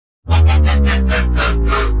Good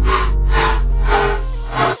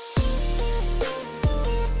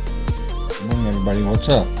morning, everybody. What's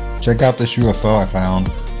up? Check out this UFO I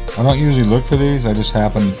found. I don't usually look for these, I just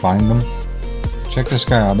happen to find them. Check this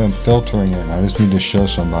guy, I've been filtering it. I just need to show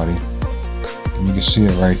somebody. And you can see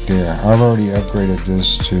it right there. I've already upgraded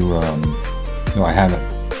this to, no, I haven't.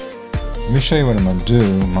 Let me show you what I'm going to do.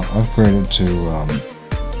 I'm going to upgrade it to,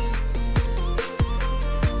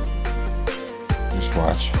 just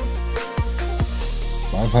watch.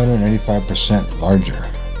 585% larger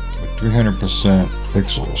with 300%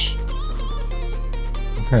 pixels.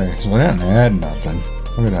 Okay, so I didn't add nothing.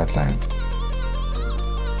 Look at that thing.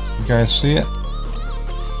 You guys see it?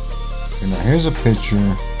 Okay, now here's a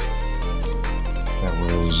picture that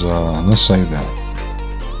was, let's save that.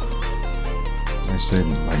 I saved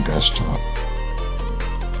it on my desktop.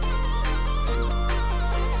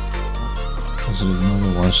 This is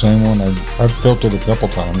another one, same one. I've filtered a couple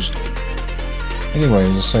times. Anyways,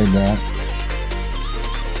 let's save that.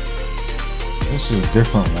 This is a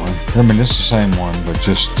different one. I mean, this is the same one, but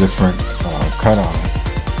just different cut on it.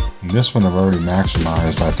 And this one I've already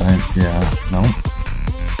maximized, I think. Yeah, no.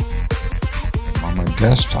 On my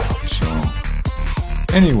desktop, so.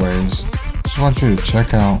 Anyways, just want you to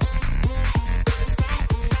check out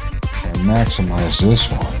and maximize this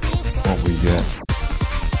one. What we get.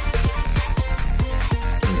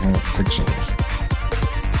 300 pixels.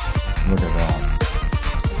 Look at that.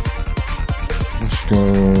 Let's go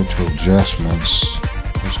to adjustments.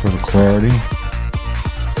 Let's go to clarity.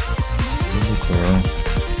 Really clear.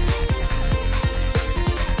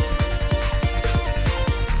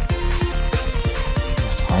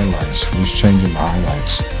 Highlights. I'm just changing the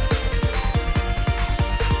highlights.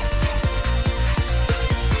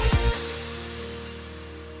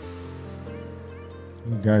 What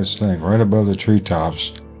do you guys think? Right above the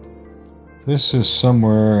treetops. This is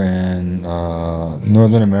somewhere in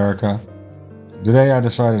Northern America. Today I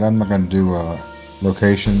decided I'm not going to do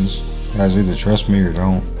locations. You guys either trust me or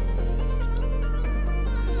don't.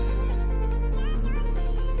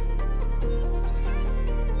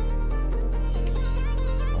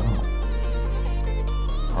 Oh.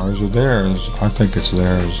 Ours or theirs? I think it's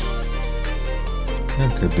theirs.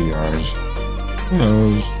 It could be ours. Who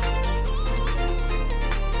knows?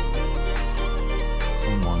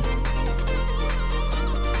 Come on.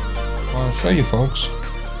 I'll show you folks.